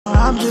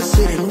I'm just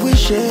sitting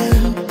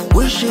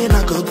wishing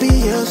I could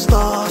be a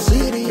star,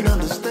 sitting on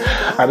the stage.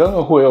 I don't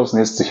know who else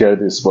needs to hear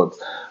this, but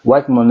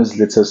White Money's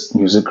latest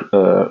music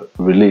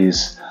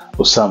release,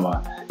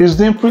 Osama, is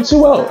doing pretty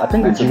well. I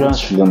think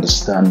Nigerians should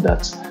understand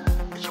that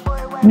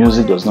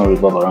music does not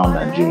revolve around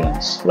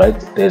Nigerians, right?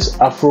 There's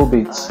Afro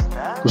beats,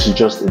 which is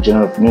just a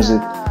genre of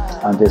music,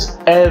 and there's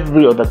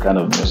every other kind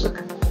of music.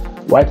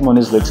 White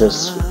Money's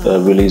latest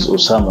release,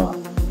 Osama,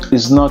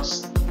 is not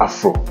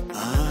Afro,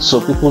 so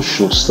people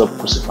should stop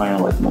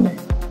crucifying White Money.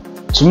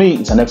 To me,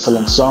 it's an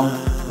excellent song,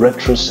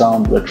 retro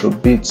sound, retro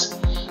beats,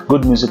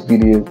 good music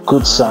video,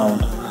 good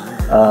sound.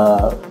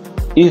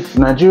 If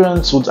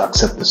Nigerians would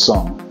accept the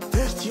song,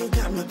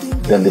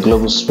 then the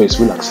global space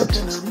will accept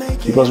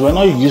it. Because we're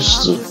not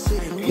used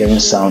to hearing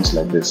sounds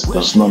like this. It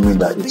does not mean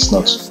that it's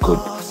not good.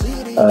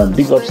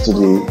 Big ups to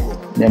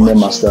the Name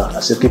Master.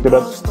 I say keep it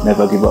up,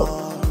 never give up.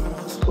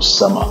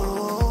 Osama.